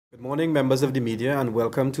Good morning, members of the media, and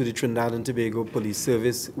welcome to the Trinidad and Tobago Police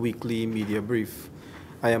Service Weekly Media Brief.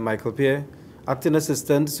 I am Michael Pierre, Acting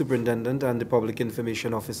Assistant Superintendent and the Public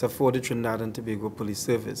Information Officer for the Trinidad and Tobago Police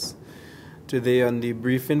Service. Today on the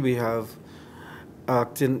briefing, we have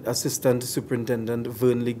Acting Assistant Superintendent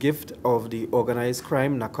Vernly Gift of the Organized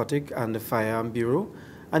Crime, Narcotics and the Firearm Bureau,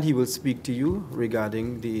 and he will speak to you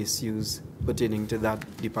regarding the issues pertaining to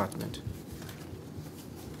that department.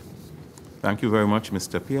 Thank you very much,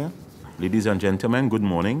 Mr. Pierre. Ladies and gentlemen, good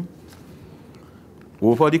morning.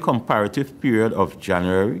 Over the comparative period of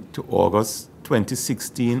January to August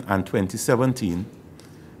 2016 and 2017,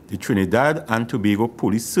 the Trinidad and Tobago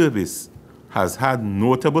Police Service has had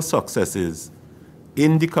notable successes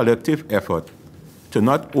in the collective effort to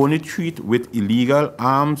not only treat with illegal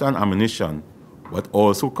arms and ammunition, but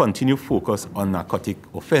also continue focus on narcotic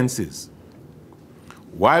offenses.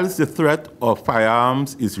 Whilst the threat of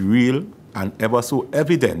firearms is real and ever so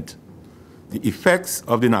evident, the effects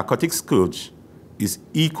of the narcotic scourge is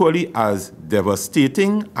equally as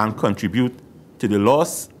devastating and contribute to the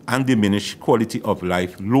loss and diminished quality of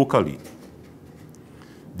life locally.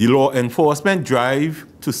 The law enforcement drive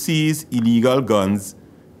to seize illegal guns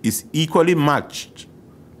is equally matched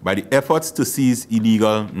by the efforts to seize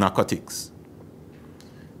illegal narcotics.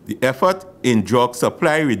 The effort in drug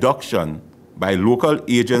supply reduction by local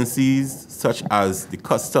agencies such as the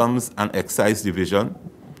Customs and Excise Division,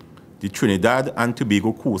 the Trinidad and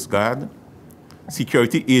Tobago Coast Guard,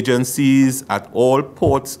 security agencies at all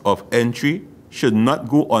ports of entry should not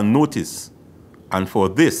go unnoticed, and for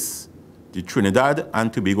this, the Trinidad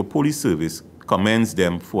and Tobago Police Service commends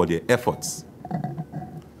them for their efforts.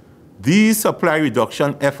 These supply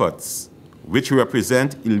reduction efforts, which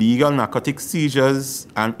represent illegal narcotic seizures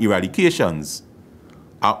and eradications,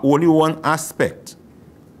 are only one aspect,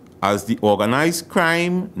 as the Organized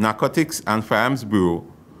Crime, Narcotics and Firearms Bureau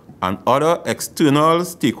and other external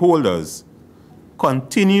stakeholders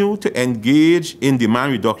continue to engage in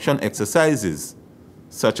demand reduction exercises,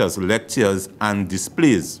 such as lectures and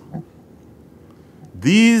displays.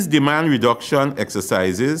 These demand reduction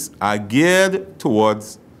exercises are geared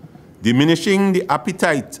towards diminishing the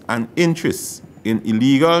appetite and interest in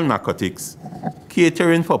illegal narcotics,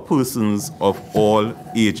 catering for persons of all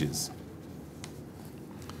ages.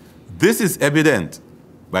 This is evident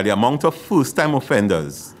by the amount of first-time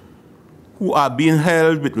offenders who are being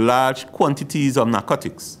held with large quantities of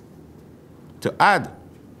narcotics. To add,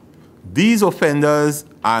 these offenders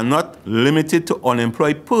are not limited to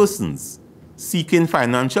unemployed persons seeking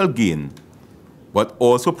financial gain, but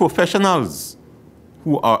also professionals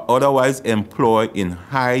who are otherwise employed in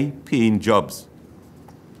high-paying jobs.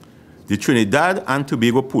 The Trinidad and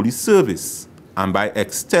Tobago Police Service, and by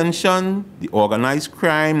extension, the Organized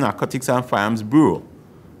Crime, Narcotics and Firearms Bureau,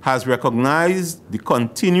 has recognized the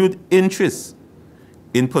continued interest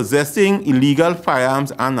in possessing illegal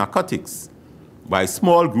firearms and narcotics by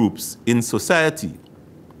small groups in society,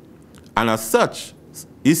 and as such,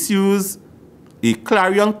 issues a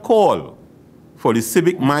clarion call for the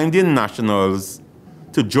civic-minded nationals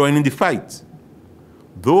to join in the fight.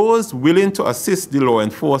 Those willing to assist the law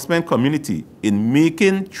enforcement community in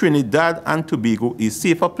making Trinidad and Tobago a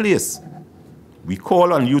safer place, we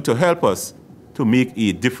call on you to help us to make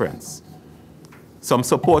a difference. Some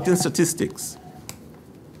supporting statistics.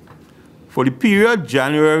 For the period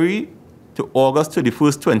January to August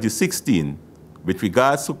 31st, 2016, with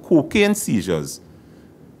regards to cocaine seizures,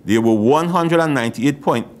 there were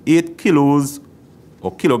 198.8 kilos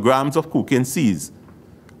or kilograms of cocaine seized,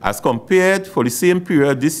 as compared for the same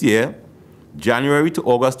period this year, January to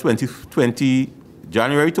August 2020,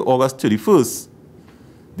 January to August 31st,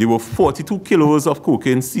 there were 42 kilos of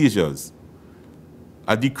cocaine seizures,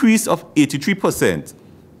 a decrease of 83%,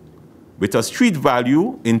 with a street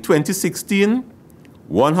value in 2016,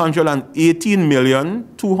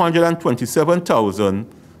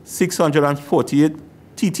 118,227,648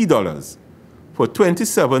 TT dollars. For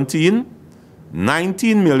 2017,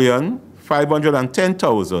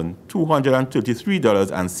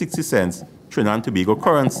 19,510,233.60 Trinidad and Tobago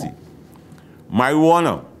currency.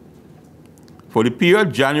 Marijuana. For the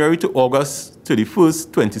period January to August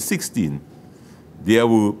 31st, 2016, there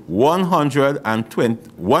were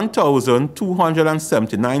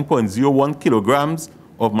 1,279.01 kilograms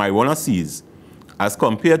of marijuana seized, as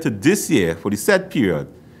compared to this year, for the said period,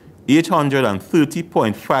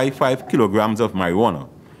 830.55 kilograms of marijuana,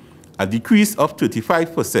 a decrease of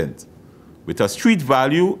 35%, with a street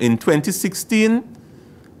value in 2016,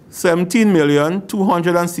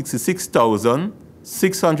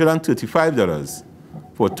 $17,266,635.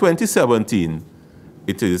 For 2017,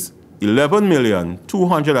 it is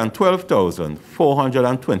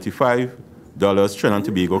 $11,212,425 Trinidad and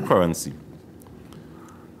Tobago currency.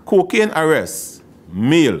 Cocaine arrests,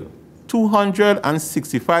 male,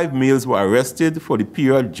 265 males were arrested for the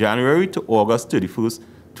period January to August 31st,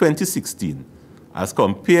 2016, as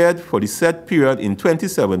compared for the said period in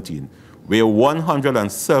 2017, where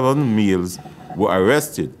 107 males were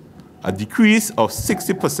arrested, a decrease of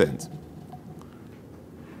 60%.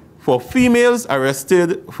 For females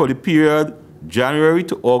arrested for the period January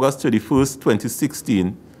to August 31st,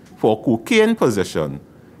 2016, for cocaine possession,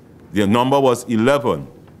 their number was 11.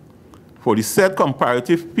 For the said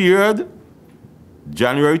comparative period,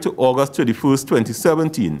 January to August 31st,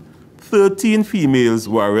 2017, 13 females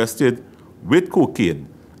were arrested with cocaine,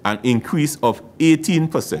 an increase of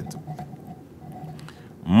 18%.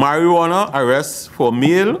 Marijuana arrests for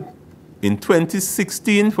male in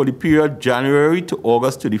 2016 for the period January to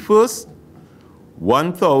August 31st,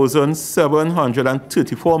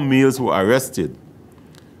 1,734 males were arrested.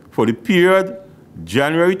 For the period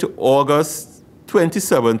January to August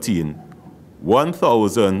 2017,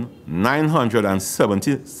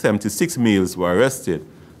 1,976 males were arrested,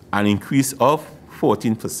 an increase of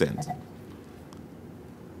 14%.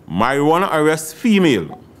 Marijuana arrests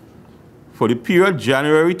female. For the period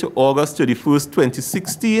January to August 31st,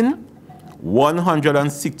 2016,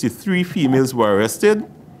 163 females were arrested.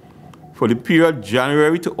 For the period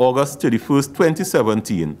January to August 31st,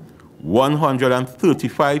 2017,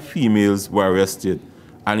 135 females were arrested,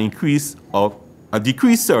 a decrease of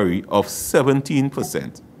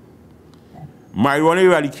 17%. Marijuana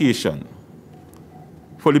eradication.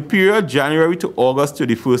 For the period January to August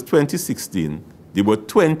 31st, 2016, there were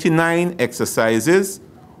 29 exercises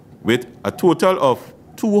with a total of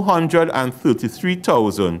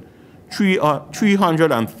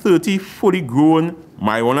 233,330 fully grown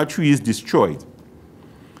marijuana trees destroyed.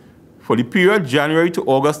 For the period January to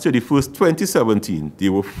August 31st, 2017,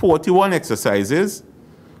 there were 41 exercises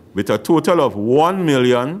with a total of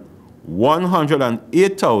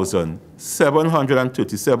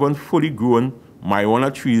 1,108,737 fully grown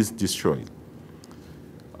marijuana trees destroyed.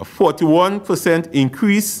 A 41%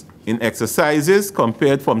 increase in exercises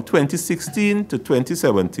compared from 2016 to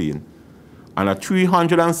 2017, and a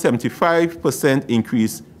 375%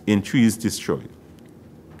 increase in trees destroyed.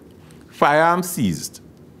 Firearms seized.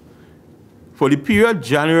 For the period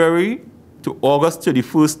January to August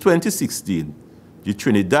 31st, 2016, the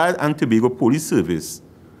Trinidad and Tobago Police Service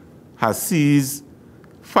has seized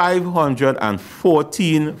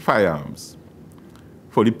 514 firearms.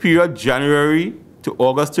 For the period January to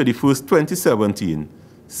August 31st, 2017,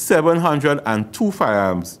 702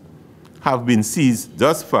 firearms have been seized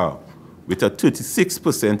thus far, with a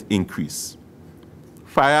 36% increase.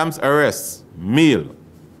 Firearms arrests, male.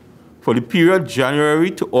 For the period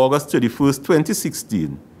January to August 31st,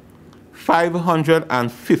 2016,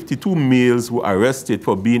 552 males were arrested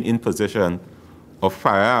for being in possession of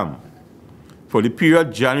firearm. For the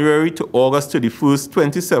period January to August 31st,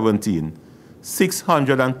 2017,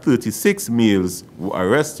 636 males were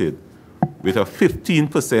arrested, with a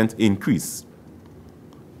 15% increase.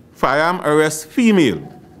 Firearm arrests female.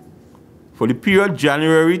 For the period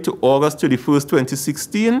January to August 31st,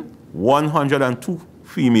 2016, 102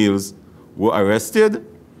 females were arrested.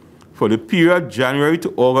 For the period January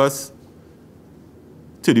to August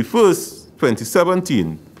 31st,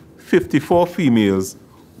 2017, 54 females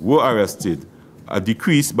were arrested, a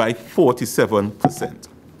decrease by 47%.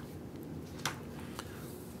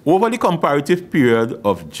 Over the comparative period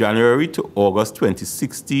of January to August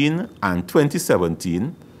 2016 and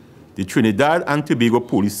 2017, the Trinidad and Tobago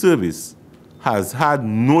Police Service has had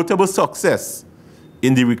notable success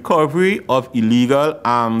in the recovery of illegal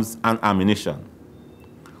arms and ammunition.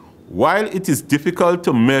 While it is difficult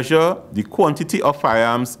to measure the quantity of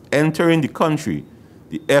firearms entering the country,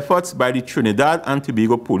 the efforts by the Trinidad and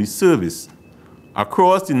Tobago Police Service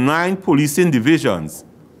across the 9 policing divisions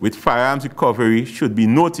with firearms recovery should be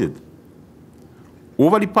noted.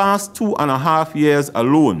 Over the past 2.5 years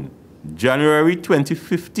alone, January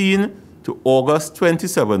 2015 to August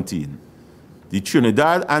 2017, the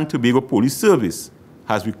Trinidad and Tobago Police Service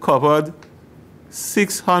has recovered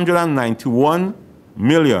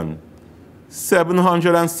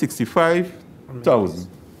 691,765,000.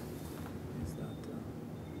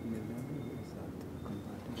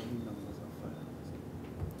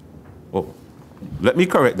 Oh, let me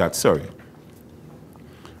correct that, sorry.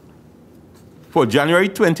 For January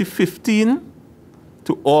 2015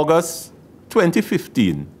 to August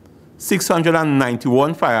 2015,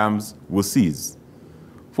 691 firearms were seized.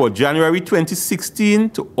 For January 2016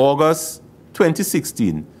 to August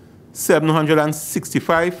 2016,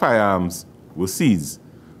 765 firearms were seized.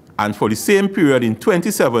 And for the same period in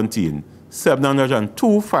 2017,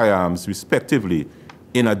 702 firearms respectively,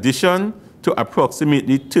 in addition to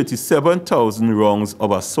approximately 37,000 rounds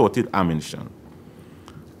of assorted ammunition.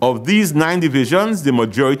 Of these 9 divisions, the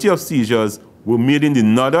majority of seizures were made in the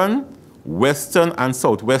Northern, Western, and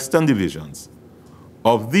Southwestern divisions.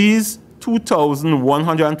 Of these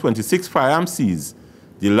 2,126 firearms seized,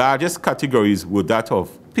 the largest categories were that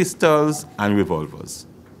of pistols and revolvers.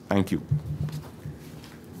 Thank you.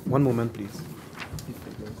 One moment, please.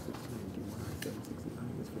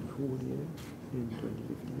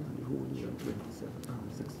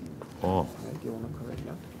 Oh.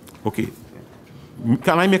 Okay.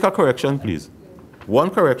 Can I make a correction, please? One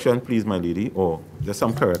correction, please, my lady, or just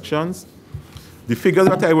some corrections. The figures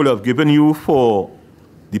that I will have given you for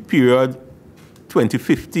the period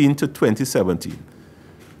 2015 to 2017.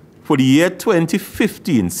 For the year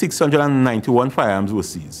 2015, 691 firearms were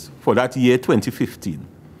seized. For that year, 2015.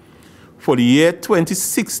 For the year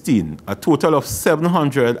 2016, a total of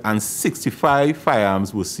 765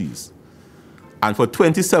 firearms were seized. And for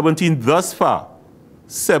 2017, thus far,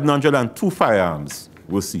 702 firearms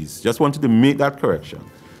were seized. Just wanted to make that correction.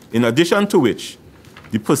 In addition to which,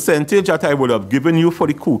 the percentage that I would have given you for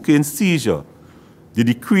the cocaine seizure, the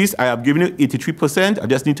decrease, I have given you 83%. I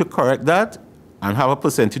just need to correct that and have a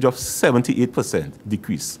percentage of 78%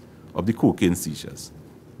 decrease of the cocaine seizures.